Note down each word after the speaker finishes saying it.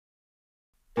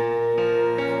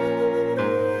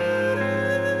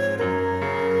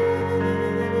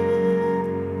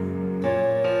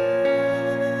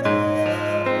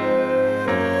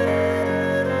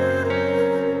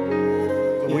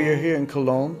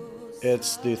Cologne.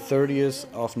 It's the 30th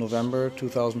of November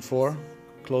 2004,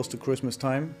 close to Christmas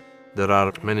time. There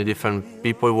are many different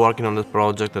people working on the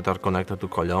project that are connected to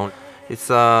Cologne. It's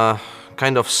a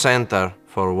kind of center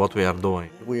for what we are doing.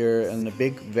 We're in a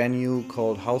big venue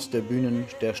called Haus der Bühnen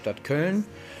der Stadt Köln.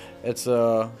 It's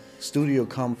a studio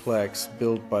complex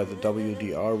built by the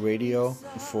WDR radio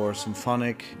for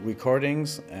symphonic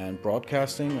recordings and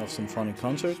broadcasting of symphonic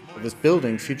concerts. This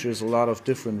building features a lot of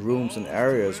different rooms and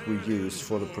areas we use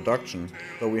for the production.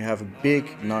 So we have a big,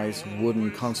 nice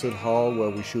wooden concert hall where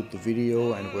we shoot the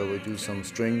video and where we do some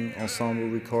string ensemble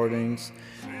recordings.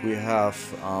 We have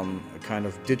a kind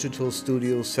of digital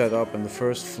studio set up in the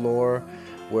first floor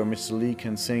where Mr. Lee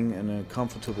can sing in a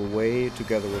comfortable way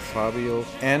together with Fabio.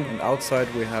 And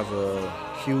outside we have a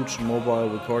huge mobile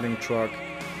recording truck.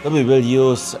 We will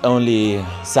use only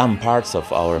some parts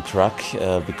of our truck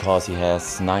because he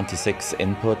has 96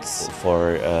 inputs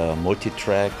for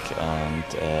multi-track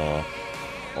and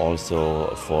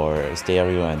also for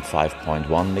stereo and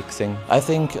 5.1 mixing. I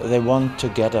think they want to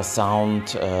get a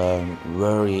sound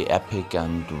very epic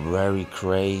and very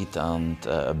great and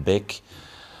big.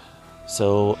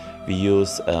 So we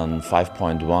use a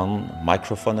 5.1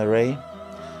 microphone array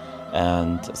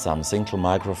and some single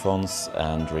microphones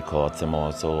and record them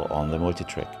also on the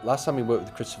multi-track. Last time we worked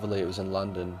with Christopher Lee, it was in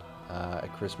London at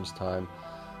Christmas time,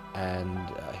 and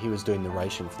he was doing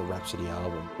narration for the Rhapsody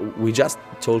album. We just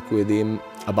talked with him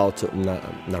about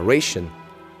narration,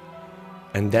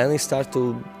 and then he started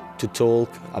to talk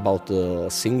about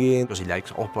singing. Because he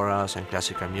likes operas and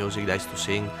classical music, he likes to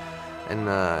sing, and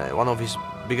one of his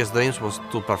biggest dreams was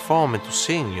to perform and to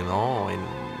sing, you know,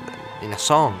 in a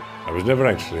song. I was never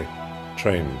actually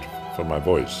trained for my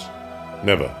voice,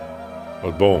 never. I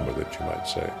was born with it, you might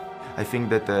say. I think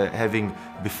that having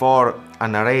before a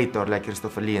narrator like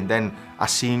Christopher Lee and then a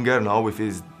singer, no, with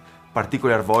his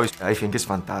particular voice, I think is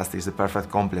fantastic. It's the perfect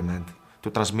complement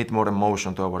to transmit more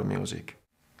emotion to our music.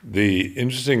 The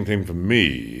interesting thing for me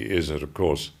is that, of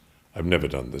course, I've never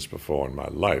done this before in my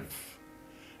life.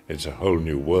 It's a whole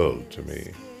new world to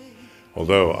me.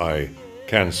 Although I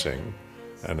can sing,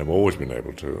 and have always been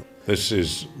able to, this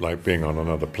is like being on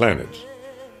another planet,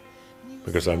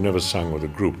 because I've never sung with a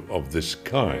group of this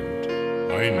kind.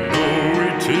 I know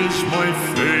it is my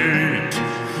fate,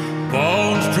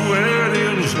 bound to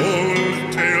aliens'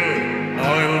 old tale.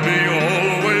 I'll be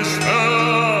always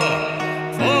there,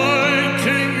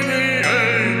 fighting the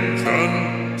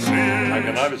ancient sea. I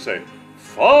can either say,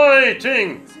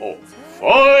 fighting, or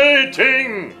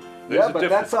fighting. Yeah, but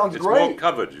that sounds it's great. More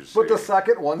covered, you see. But the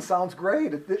second one sounds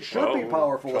great. It should be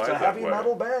powerful. It's a heavy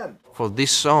metal band. For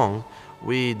this song,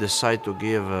 we decided to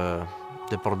give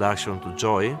the production to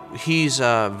Joy. He's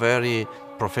a very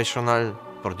professional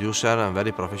producer and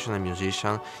very professional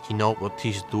musician. He knows what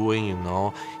he's doing, you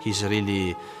know. He's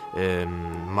really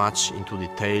much into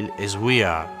detail as we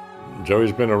are.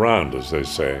 Joey's been around, as they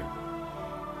say.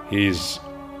 He's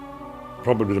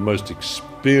probably the most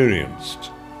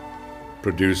experienced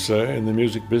producer in the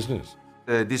music business.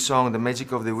 This song, The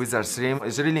Magic of the Wizard's Dream,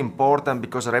 is really important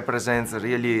because it represents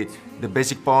really the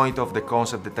basic point of the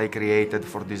concept that I created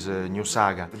for this new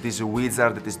saga. This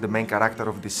wizard that is the main character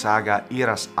of this saga,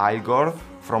 Iras Algor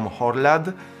from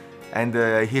Horlad, and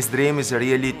his dream is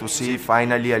really to see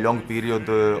finally a long period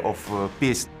of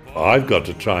peace. I've got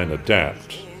to try and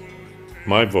adapt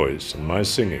my voice and my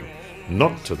singing,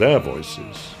 not to their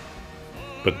voices,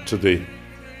 but to the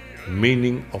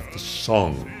meaning of the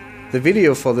song. The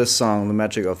video for this song, The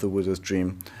Magic of the Wizard's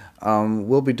Dream,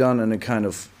 will be done in a kind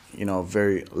of,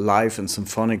 very live and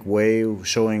symphonic way,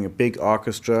 showing a big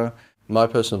orchestra. My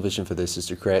personal vision for this is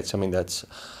to create something that's,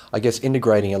 I guess,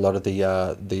 integrating a lot of the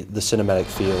cinematic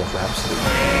feel of Rhapsody.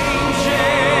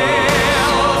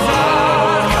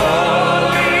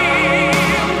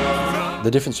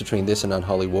 The difference between this and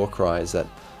Unholy Warcry is that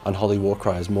Unholy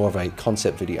Warcry is more of a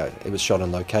concept video. It was shot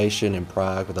on location in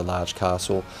Prague with a large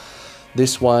castle.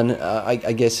 This one, I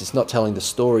guess it's not telling the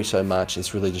story so much,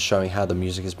 it's really just showing how the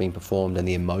music is being performed and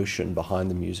the emotion behind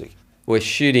the music. We're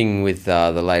shooting with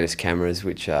the latest cameras,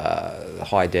 which are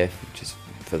high def, which is,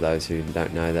 for those who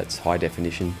don't know, that's high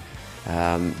definition.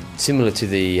 Similar to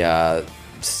the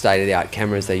state-of-the-art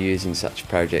cameras they use in such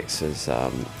projects as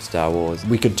Star Wars.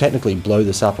 We could technically blow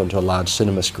this up onto a large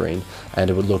cinema screen and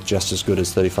it would look just as good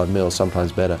as 35mm,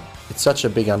 sometimes better. It's such a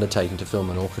big undertaking to film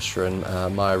an orchestra,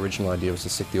 and my original idea was to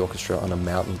stick the orchestra on a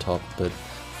mountaintop, but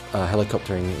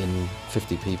helicoptering in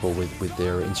 50 people with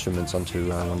their instruments onto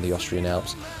one of the Austrian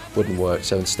Alps wouldn't work.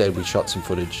 So instead we shot some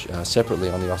footage separately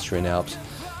on the Austrian Alps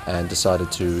and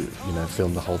decided to,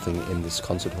 film the whole thing in this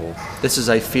concert hall. This is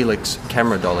a Felix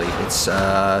camera dolly. It's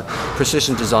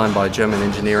precision designed by German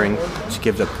engineering to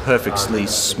give the perfectly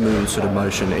smooth sort of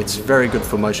motion. It's very good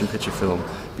for motion picture film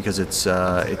because it's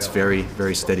very,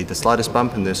 very steady. The slightest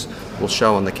bump in this will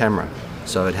show on the camera,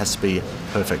 so it has to be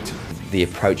perfect. The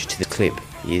approach to the clip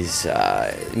is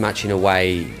much in a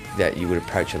way that you would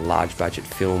approach a large budget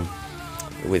film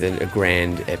with a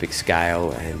grand epic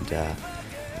scale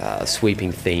and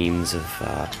sweeping themes of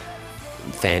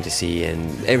fantasy,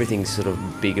 and everything's sort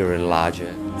of bigger and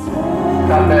larger.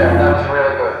 Cut there, that was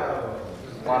really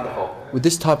good. Wonderful. With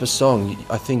this type of song,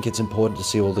 I think it's important to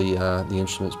see all the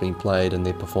instruments being played and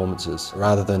their performances,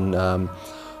 rather than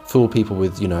fool people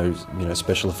with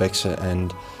special effects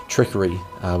and trickery.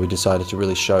 We decided to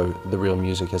really show the real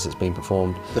music as it's been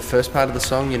performed. The first part of the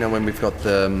song, when we've got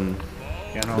the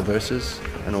verses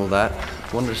and all that,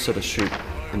 I wanted to sort of shoot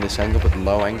in this angle, but the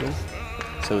low angle.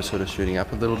 So we're sort of shooting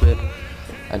up a little bit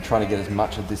and trying to get as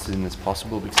much of this in as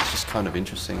possible because it's just kind of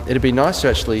interesting. It'd be nice to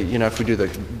actually, if we do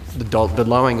the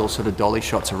low angle sort of dolly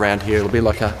shots around here, it'll be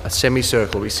like a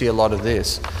semicircle. We see a lot of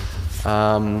this.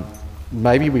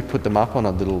 Maybe we put them up on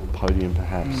a little podium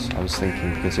perhaps, I was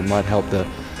thinking, because it might help the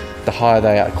higher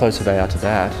they are, closer they are to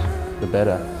that, the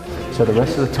better. So the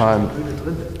rest of the time,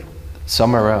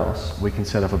 somewhere else, we can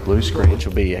set up a blue screen, which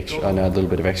will be extra, a little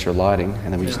bit of extra lighting,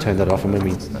 and then we just turn that off, and when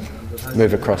we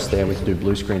move across there, we can do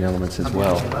blue screen elements as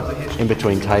well. In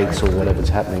between takes or whatever's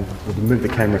happening, we can move the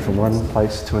camera from one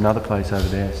place to another place over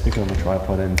there, stick it on the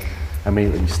tripod, and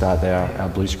immediately start our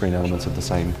blue screen elements of the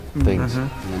same things. And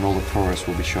then all the chorus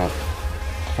will be shot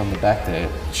from the back there,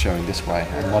 showing this way.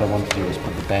 And what I wanted to do was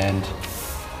put the band,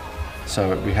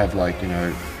 so we have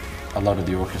a lot of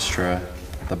the orchestra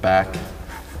at the back,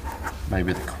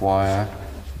 maybe the choir,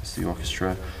 it's the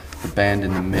orchestra, the band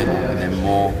in the middle, and then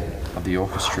more of the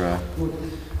orchestra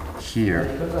here.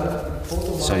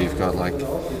 So you've got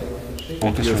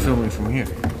orchestra. You're filming from here?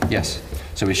 Yes.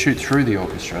 So we shoot through the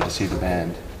orchestra to see the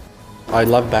band. I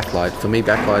love backlight. For me,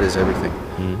 backlight is everything,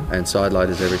 and sidelight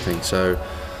is everything. So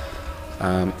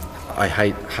I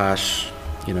hate harsh,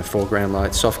 foreground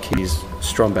light, soft keys,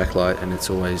 strong backlight, and it's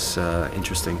always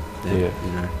interesting.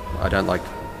 I don't like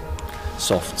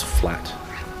soft, flat,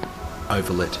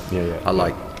 overlit. I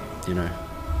like,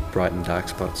 bright and dark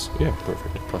spots. Yeah,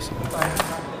 perfect. If possible.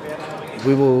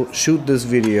 We will shoot this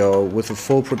video with a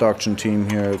full production team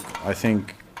here, I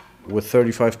think with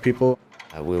 35 people.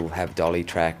 We'll have dolly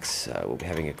tracks, we'll be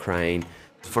having a crane.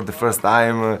 For the first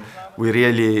time, we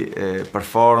really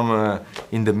perform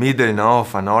in the middle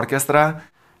of an orchestra.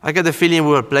 I get the feeling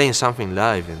we were playing something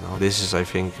live. This is, I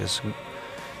think,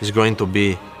 is going to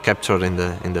be captured in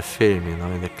the film,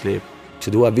 in the clip. To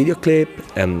do a video clip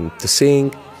and to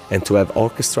sing and to have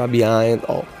orchestra behind,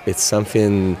 it's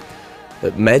something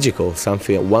magical,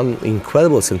 one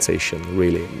incredible sensation,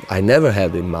 really. I never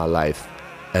had in my life,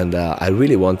 and I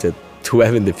really wanted to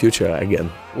have in the future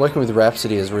again. Working with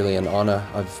Rhapsody is really an honor.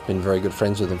 I've been very good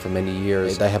friends with them for many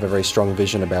years. They have a very strong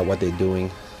vision about what they're doing.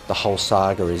 The whole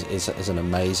saga is an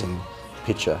amazing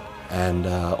picture, and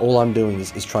all I'm doing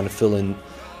is trying to fill in,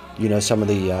 some of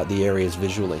the areas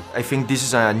visually. I think this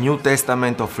is a new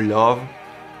testament of love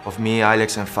of me,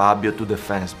 Alex and Fabio to the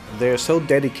fans. They're so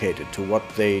dedicated to what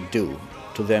they do,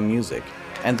 to their music,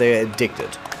 and they're addicted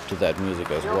to that music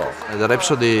as well. The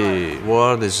Rhapsody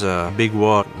world is a big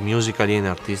world, musically and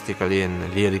artistically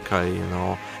and lyrically,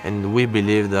 and we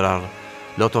believe there are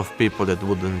a lot of people that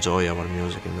would enjoy our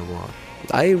music in the world.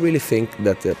 I really think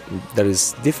that there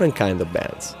is different kind of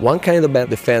bands. One kind of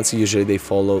band, the fans usually they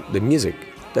follow the music,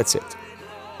 that's it.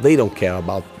 They don't care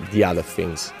about the other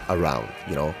things around,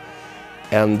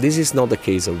 And this is not the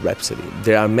case of Rhapsody.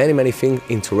 There are many, many things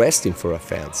interesting for our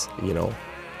fans,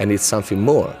 and it's something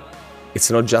more. It's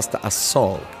not just a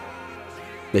song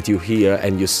that you hear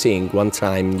and you sing one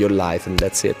time in your life and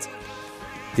that's it.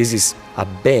 This is a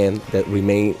band that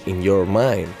remains in your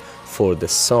mind for the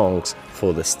songs,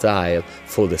 for the style,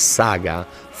 for the saga,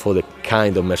 for the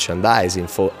kind of merchandising,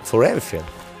 for everything.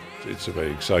 It's a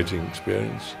very exciting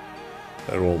experience.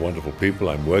 They're all wonderful people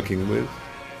I'm working with,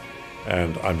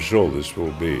 and I'm sure this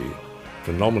will be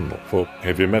phenomenal for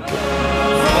heavy metal.